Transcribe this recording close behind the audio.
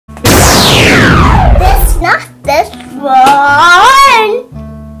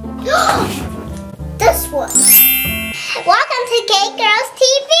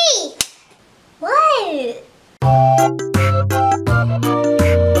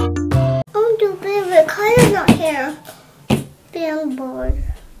favorite color's not here. Being bored.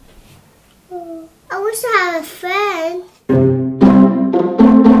 I wish I had a friend.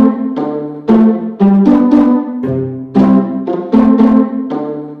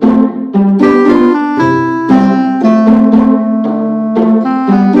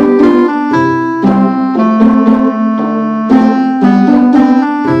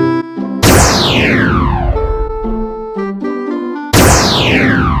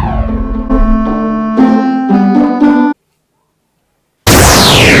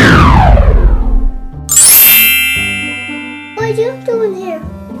 What are you doing here?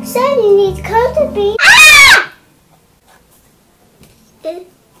 Son, you need to come to me. Ah!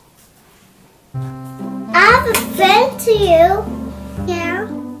 I have a friend to you. Yeah.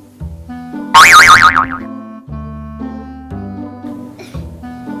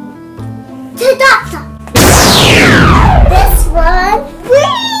 The doctor. This one.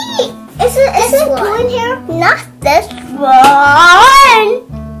 Wait! Is it one here? Not this one.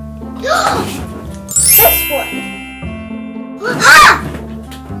 This one. Ah!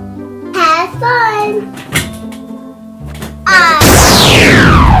 Have fun.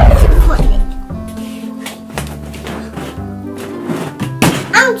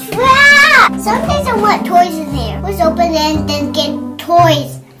 I'm trapped. Some days I want toys in here. Let's open it and then get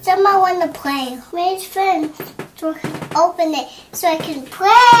toys. Some I want to play. Where's friends? So open it so I can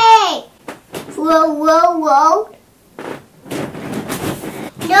play. Whoa, whoa, whoa.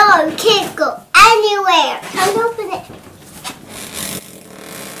 No, you can't go anywhere. Time to open it.